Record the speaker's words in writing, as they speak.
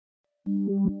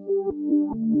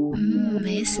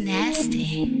It's nasty.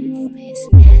 It's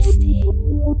nasty.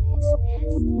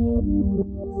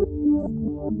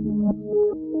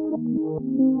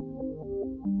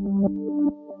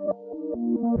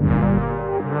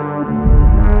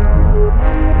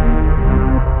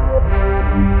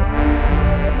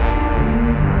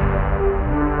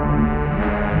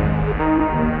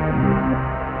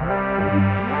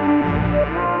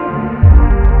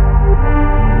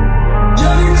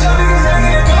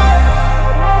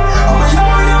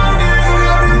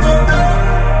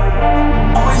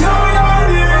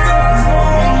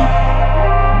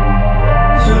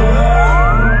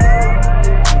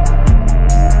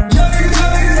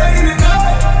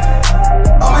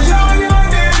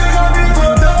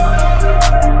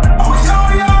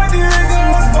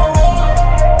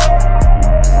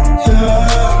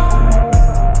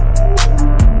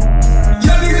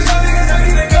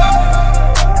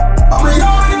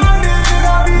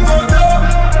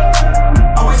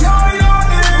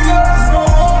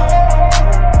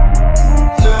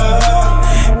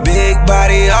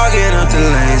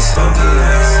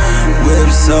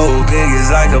 So big, it's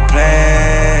like a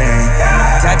plane.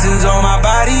 Tattoos on my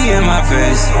body and my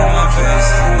face.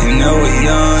 You know a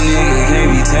young nigga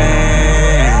can't be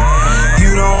tamed.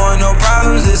 You don't want no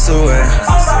problems this away.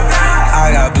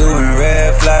 I got blue and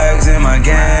red flags in my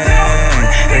gang.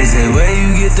 They say where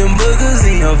you get them boogers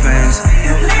in your veins.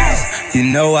 You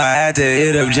know I had to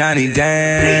hit up Johnny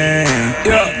Dang.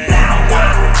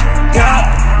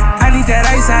 I need that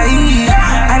ice I eat.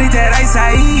 I need that ice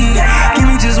I eat. Give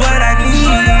me just what I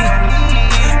need.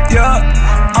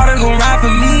 All they gon' ride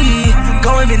for me.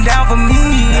 Go and been down for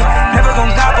me. Never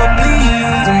gon' cop or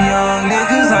bleed. Some young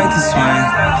niggas like to swing.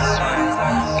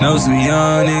 Know some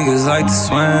young niggas like to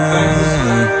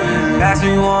swing. Pass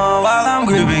me one while I'm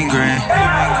gripping green.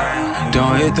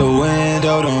 Don't hit the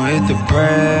window, don't hit the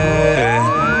bread.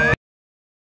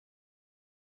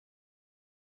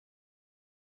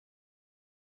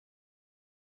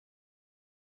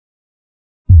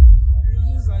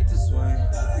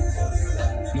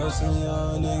 Know some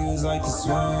young niggas like to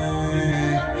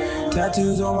swing.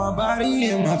 Tattoos on my body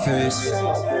and my face.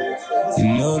 You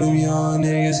know them young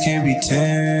niggas can't be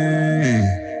tamed.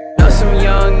 Know some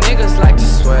young niggas like to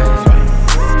swing.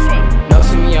 Know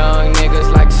some young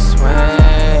niggas like to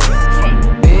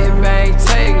swing. Big bang,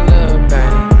 take a little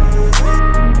bang.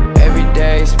 Every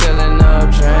day spilling up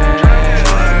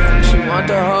drain. She want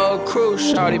the whole crew,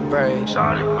 shawty braid.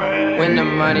 When the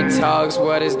money talks,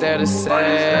 what is there to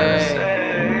say?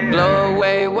 Blow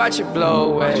away, watch it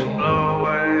blow away.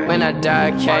 When I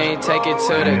die, can't take it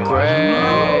to the grave.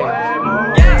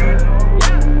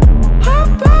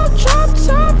 Hop out, drop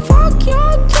top, fuck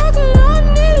y'all talking, I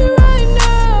need it right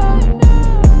now.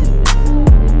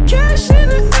 Cash in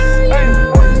the air, yeah,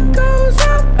 what goes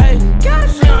up?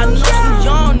 Cash in the I know some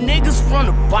young niggas from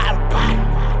the bottom.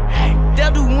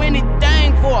 They'll do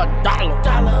anything for $1.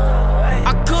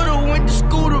 I could've went to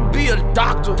school to be a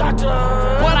doctor,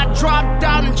 but I dropped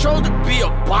out and chose to be a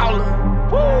baller.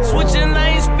 Switching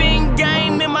lanes, spin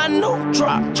game in my new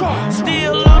drop.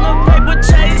 Still on the paper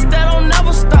chase.